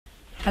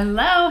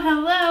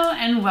Hello,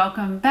 and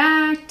welcome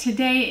back.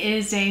 Today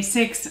is day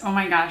 6. Oh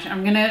my gosh,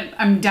 I'm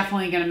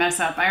definitely gonna mess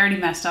up. I already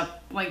messed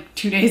up like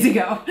 2 days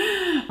ago.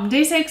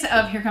 Day 6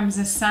 of Here Comes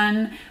the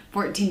Sun,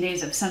 14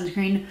 days of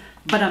sunscreen,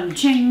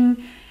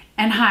 ching.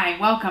 And hi,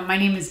 welcome. My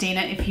name is Dana.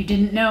 If you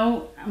didn't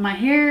know, my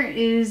hair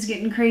is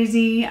getting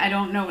crazy. I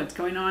don't know what's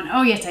going on.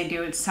 Oh yes, I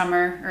do. It's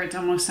summer, or it's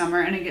almost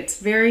summer, and it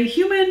gets very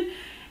humid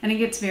and it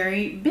gets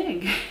very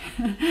big.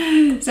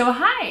 So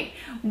hi,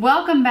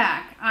 welcome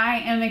back. I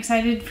am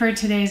excited for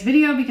today's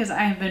video because I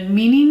have been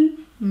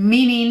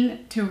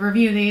meaning to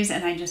review these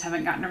and I just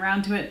haven't gotten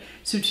around to it.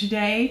 So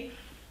today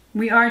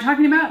we are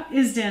talking about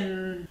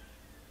ISDIN.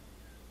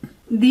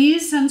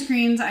 These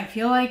sunscreens I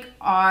feel like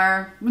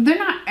they're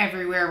not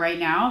everywhere right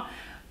now,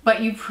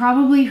 but you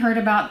probably heard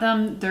about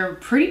them. They're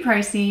pretty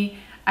pricey.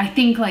 I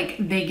think like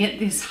they get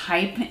this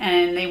hype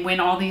and they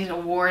win all these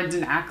awards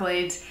and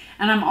accolades.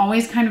 And I'm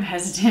always kind of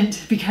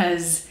hesitant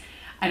because,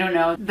 I don't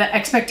know, the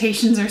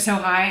expectations are so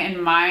high and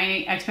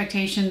my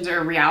expectations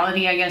or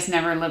reality, I guess,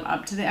 never live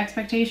up to the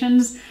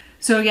expectations.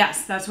 So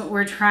yes, that's what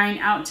we're trying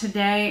out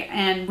today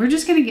and we're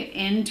just gonna get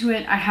into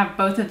it. I have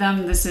both of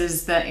them. This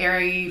is the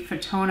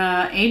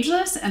Eryfotona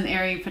Ageless and the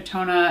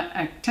Eryfotona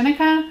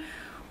Actinica.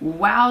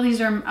 Wow, these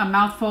are a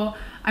mouthful.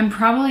 I'm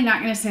probably not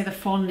gonna say the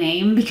full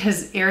name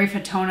because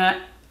Eryfotona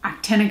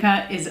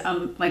Actinica is,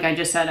 like I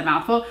just said, a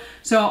mouthful.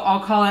 So I'll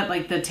call it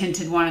like the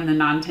tinted one and the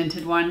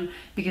non-tinted one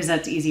because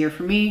that's easier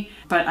for me.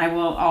 But I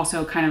will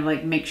also kind of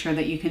like make sure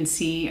that you can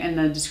see in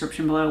the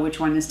description below which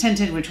one is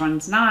tinted, which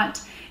one's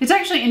not. It's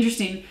actually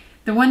interesting.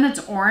 The one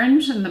that's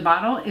orange in the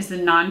bottle is the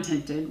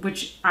non-tinted,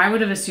 which I would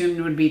have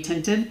assumed would be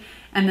tinted.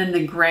 And then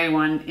the gray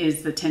one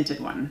is the tinted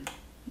one,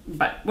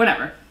 but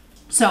whatever.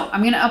 So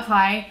I'm gonna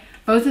apply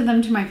both of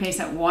them to my face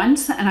at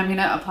once, and I'm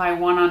gonna apply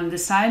one on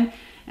this side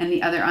and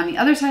the other on the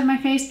other side of my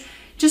face,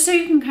 just so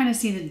you can kind of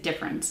see the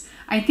difference.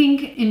 I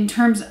think in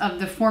terms of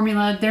the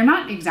formula, they're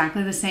not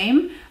exactly the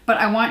same, but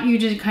I want you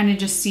to kind of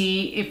just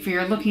see if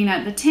you're looking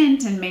at the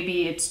tint and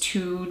maybe it's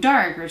too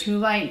dark or too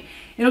light,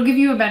 it'll give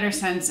you a better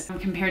sense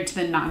compared to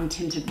the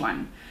non-tinted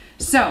one.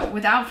 So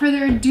without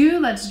further ado,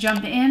 let's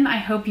jump in. I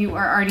hope you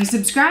are already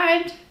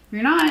subscribed. If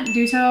you're not,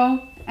 do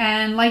so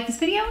and like this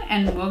video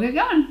and we'll get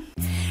going.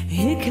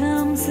 Here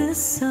comes the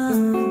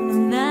sun,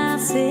 and I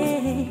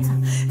say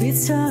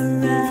it's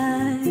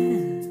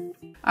alright.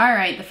 All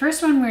right, the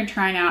first one we're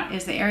trying out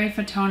is the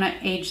Eryfotona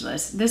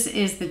Ageless. This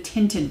is the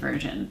tinted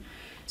version.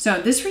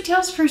 So this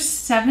retails for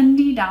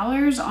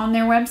 $70 on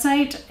their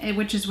website,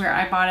 which is where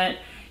I bought it.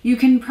 You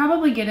can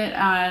probably get it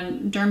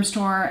on Derm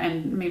Store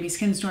and maybe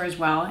Skin Store as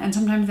well, and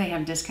sometimes they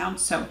have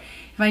discounts. So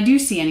if I do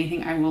see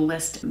anything, I will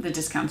list the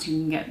discounts you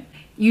can get.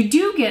 You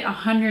do get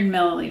 100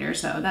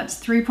 milliliters though.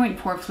 That's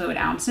 3.4 fluid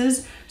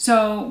ounces.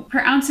 So per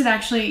ounce, it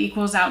actually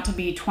equals out to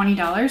be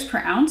 $20 per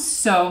ounce.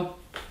 So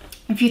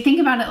if you think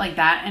about it like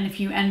that, and if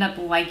you end up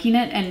liking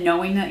it and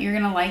knowing that you're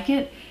gonna like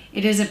it,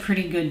 it is a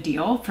pretty good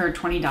deal. For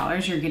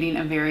 $20, you're getting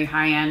a very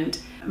high-end,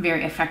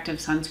 very effective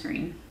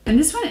sunscreen. And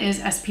this one is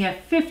SPF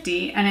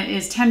 50 and it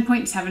is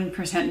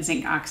 10.7%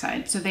 zinc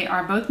oxide. So they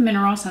are both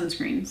mineral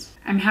sunscreens.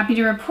 I'm happy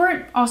to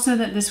report also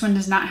that this one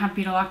does not have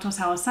beta-lactal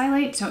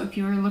salicylate. So if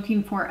you are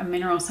looking for a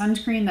mineral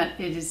sunscreen that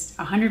it is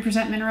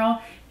 100% mineral,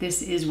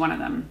 this is one of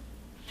them.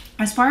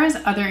 As far as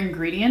other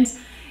ingredients,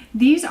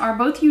 these are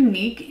both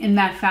unique in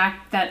that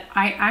fact that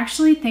I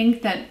actually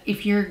think that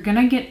if you're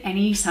gonna get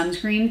any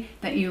sunscreen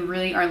that you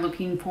really are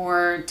looking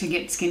for to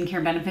get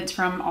skincare benefits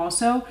from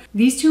also,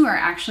 these two are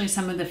actually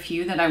some of the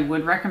few that I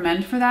would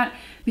recommend for that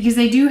because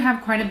they do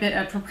have quite a bit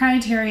of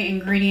proprietary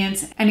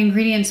ingredients and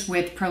ingredients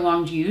with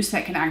prolonged use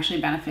that can actually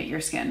benefit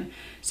your skin.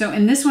 So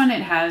in this one,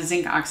 it has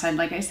zinc oxide,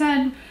 like I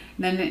said.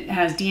 Then it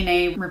has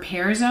DNA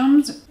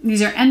repairsomes.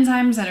 These are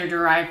enzymes that are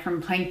derived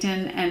from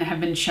plankton and have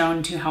been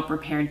shown to help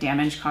repair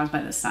damage caused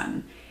by the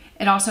sun.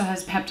 It also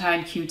has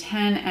peptide Q10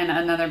 and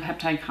another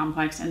peptide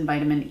complex and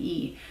vitamin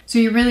E. So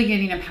you're really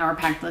getting a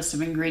power-packed list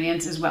of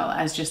ingredients as well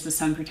as just the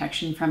sun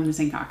protection from the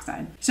zinc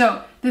oxide.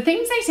 So the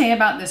things they say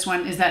about this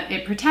one is that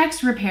it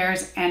protects,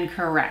 repairs, and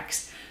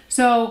corrects.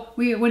 So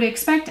we would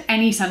expect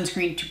any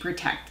sunscreen to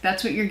protect.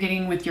 That's what you're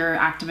getting with your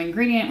active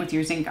ingredient, with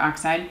your zinc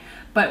oxide.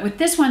 But with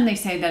this one, they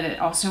say that it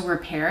also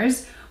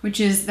repairs, which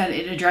is that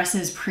it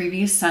addresses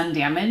previous sun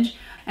damage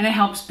and it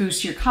helps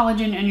boost your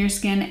collagen in your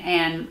skin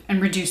and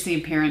reduce the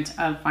appearance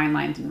of fine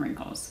lines and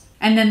wrinkles.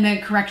 And then the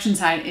correction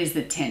side is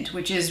the tint,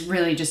 which is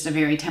really just a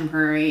very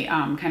temporary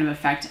kind of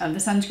effect of the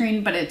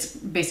sunscreen, but it's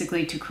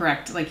basically to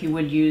correct like you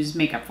would use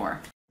makeup for.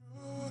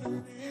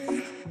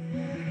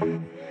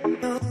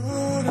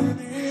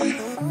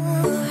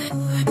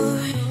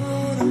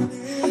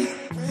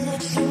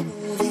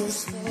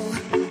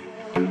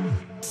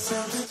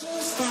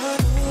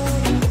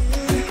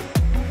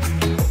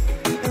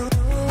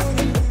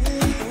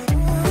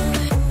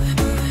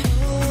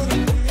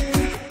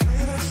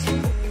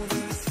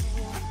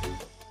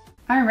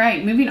 All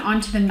right, moving on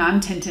to the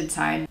non-tinted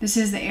side. This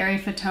is the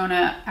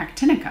Eryfotona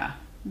Actinica.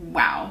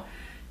 Wow,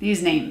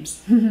 these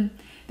names.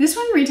 This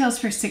one retails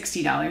for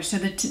 $60, so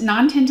the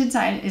non-tinted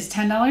side is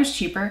 $10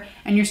 cheaper,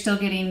 and you're still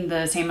getting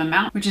the same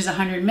amount, which is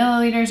 100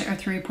 milliliters or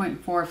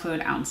 3.4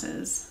 fluid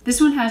ounces.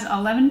 This one has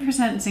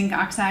 11% zinc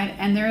oxide,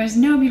 and there is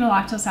no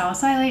butylactyl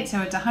salicylate,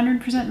 so it's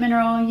 100%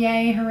 mineral.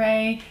 Yay,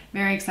 hooray,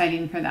 very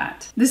exciting for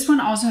that. This one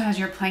also has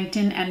your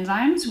plankton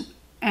enzymes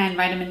and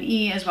vitamin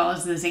E, as well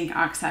as the zinc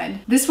oxide.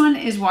 This one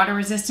is water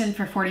resistant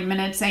for 40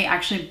 minutes. They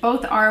actually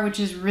both are, which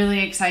is really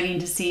exciting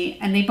to see,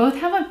 and they both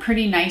have a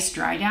pretty nice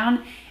dry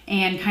down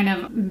and kind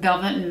of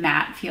velvet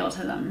matte feel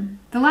to them.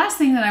 The last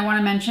thing that I want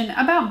to mention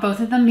about both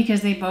of them,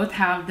 because they both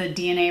have the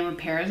DNA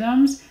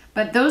reparosomes,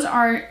 but those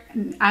are,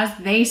 as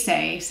they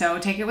say, so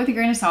take it with a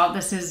grain of salt.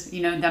 This is,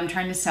 you know, them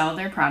trying to sell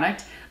their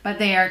product, but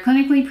they are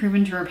clinically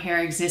proven to repair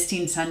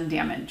existing sun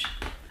damage.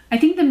 I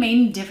think the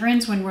main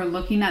difference when we're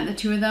looking at the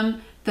two of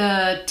them,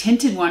 the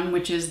tinted one,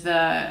 which is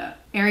the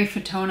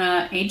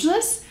Eryfotona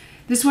Ageless,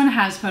 this one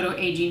has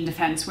photo-aging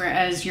defense,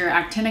 whereas your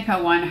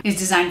Actinica one is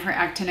designed for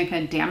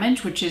Actinica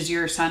damage, which is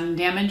your sun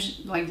damage,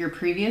 like your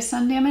previous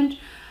sun damage.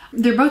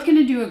 They're both going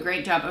to do a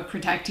great job of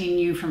protecting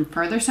you from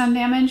further sun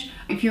damage.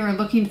 If you're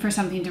looking for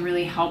something to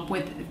really help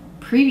with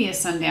previous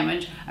sun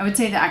damage, I would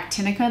say the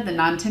Actinica, the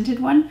non-tinted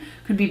one,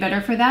 could be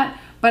better for that.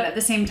 But at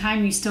the same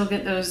time, you still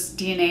get those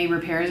DNA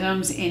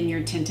reparosomes in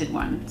your tinted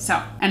one.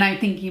 So, and I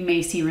think you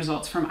may see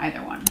results from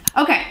either one.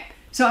 Okay.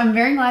 So I'm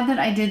very glad that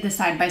I did the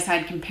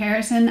side-by-side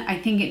comparison. I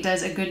think it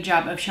does a good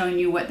job of showing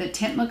you what the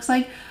tint looks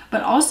like,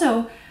 but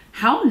also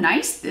how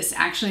nice this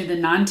actually the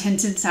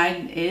non-tinted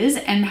side is,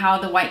 and how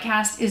the white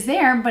cast is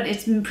there, but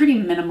it's pretty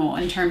minimal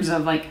in terms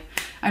of, like,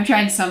 I've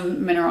tried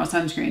some mineral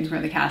sunscreens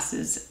where the cast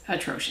is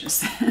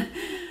atrocious.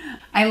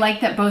 I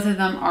like that both of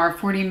them are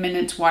 40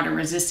 minutes water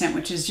resistant,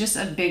 which is just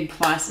a big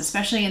plus,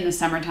 especially in the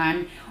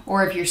summertime,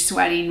 or if you're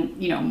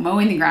sweating, you know,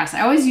 mowing the grass.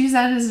 I always use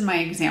that as my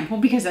example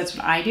because that's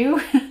what I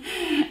do.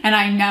 And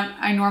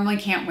I normally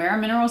can't wear a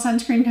mineral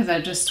sunscreen because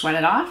I just sweat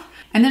it off.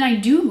 And then I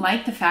do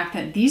like the fact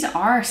that these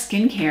are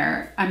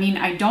skincare. I mean,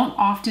 I don't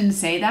often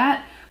say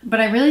that,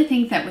 but I really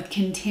think that with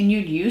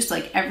continued use,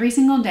 like every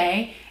single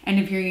day, and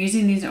if you're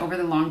using these over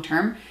the long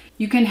term,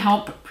 you can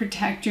help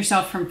protect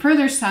yourself from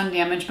further sun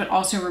damage, but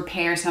also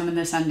repair some of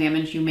the sun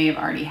damage you may have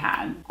already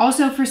had.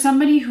 Also, for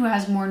somebody who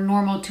has more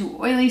normal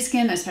to oily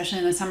skin, especially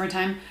in the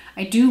summertime,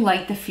 I do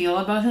like the feel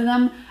of both of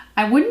them.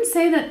 I wouldn't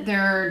say that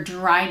their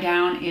dry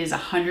down is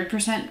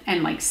 100%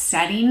 and like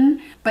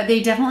setting, but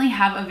they definitely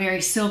have a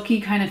very silky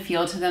kind of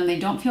feel to them. They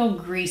don't feel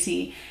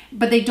greasy,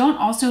 but they don't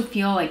also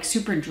feel like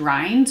super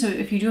drying. So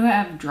if you do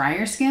have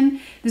drier skin,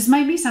 this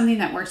might be something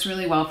that works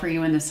really well for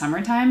you in the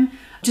summertime,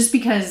 just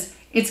because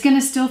it's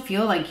gonna still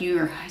feel like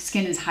your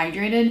skin is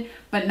hydrated,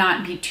 but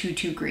not be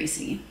too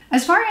greasy.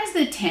 As far as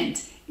the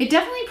tint, it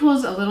definitely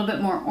pulls a little bit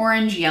more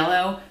orange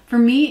yellow. For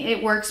me,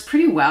 it works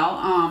pretty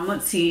well.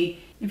 Let's see,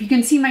 if you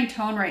can see my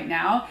tone right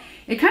now,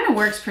 it kind of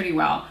works pretty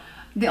well.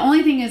 The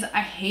only thing is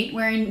I hate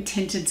wearing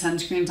tinted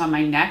sunscreens on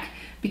my neck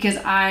because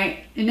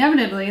I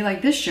inevitably,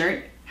 like this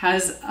shirt,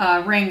 has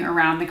a ring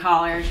around the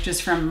collar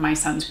just from my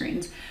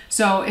sunscreens.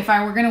 So if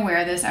I were gonna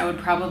wear this, I would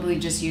probably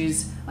just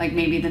use like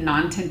maybe the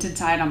non-tinted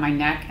side on my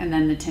neck and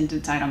then the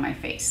tinted side on my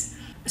face.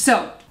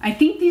 So I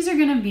think these are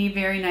gonna be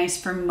very nice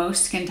for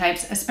most skin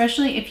types,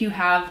 especially if you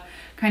have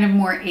kind of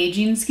more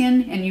aging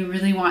skin and you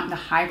really want the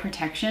high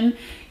protection.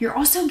 You're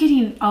also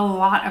getting a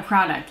lot of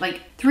product.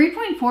 Like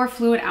 3.4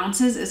 fluid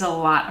ounces is a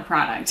lot of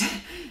product.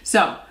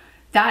 So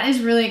that is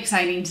really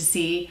exciting to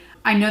see.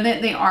 I know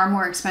that they are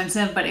more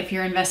expensive, but if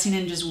you're investing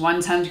in just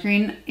one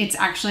sunscreen, it's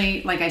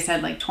actually, like I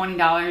said, like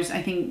 $20.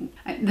 I think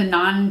the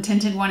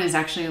non-tinted one is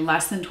actually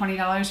less than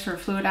 $20 for a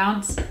fluid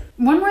ounce.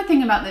 One more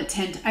thing about the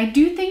tint, I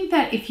do think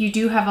that if you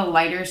do have a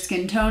lighter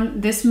skin tone,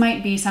 this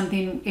might be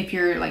something, if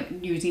you're like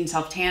using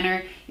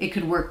self-tanner, it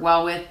could work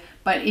well with.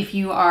 But if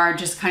you are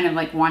just kind of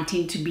like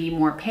wanting to be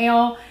more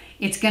pale,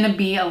 it's gonna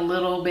be a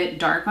little bit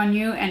dark on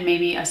you and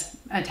maybe a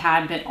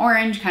tad bit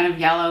orange, kind of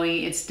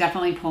yellowy. It's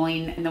definitely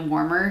pulling in the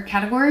warmer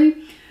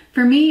category.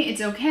 For me, it's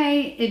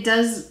okay.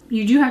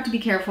 You do have to be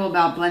careful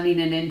about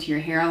blending it into your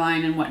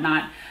hairline and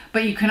whatnot,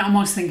 but you can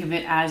almost think of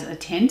it as a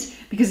tint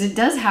because it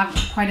does have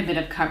quite a bit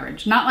of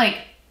coverage. Not like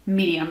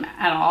medium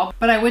at all,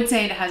 but I would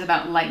say it has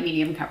about light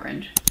medium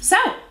coverage. So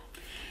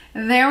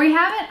there we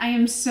have it. I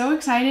am so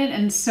excited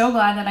and so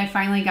glad that I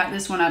finally got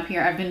this one up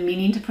here. I've been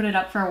meaning to put it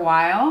up for a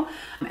while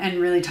and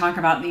really talk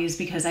about these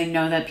because I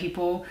know that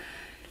people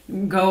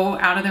go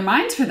out of their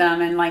minds for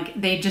them and like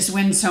they just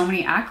win so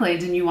many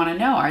accolades and you want to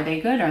know, are they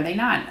good, are they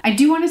not? I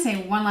do want to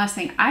say one last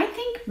thing. I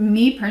think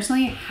me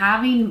personally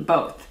having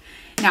both.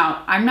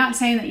 Now, I'm not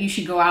saying that you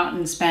should go out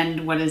and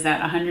spend, what is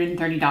that,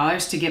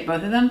 $130 to get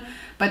both of them,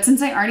 but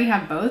since I already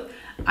have both,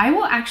 I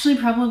will actually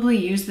probably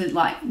use the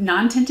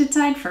non-tinted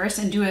side first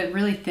and do a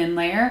really thin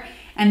layer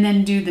and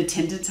then do the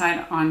tinted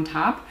side on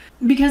top.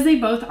 Because they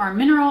both are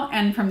mineral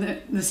and from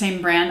the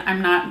same brand,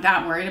 I'm not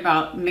that worried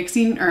about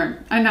mixing,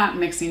 or I'm not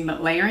mixing,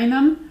 but layering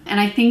them. And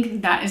I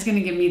think that is gonna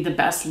give me the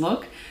best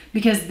look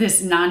because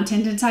this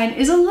non-tinted side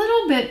is a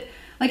little bit,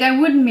 like I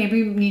would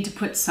maybe need to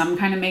put some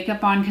kind of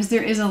makeup on because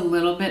there is a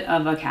little bit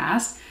of a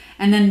cast.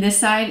 And then this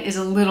side is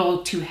a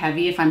little too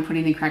heavy if I'm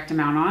putting the correct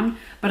amount on.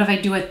 But if I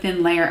do a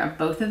thin layer of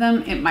both of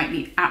them, it might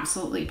be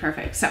absolutely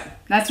perfect. So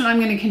that's what I'm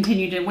going to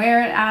continue to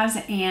wear it as.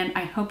 And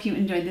I hope you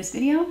enjoyed this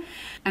video.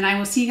 And I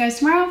will see you guys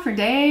tomorrow for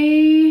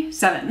day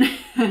 7.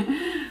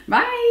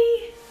 Bye.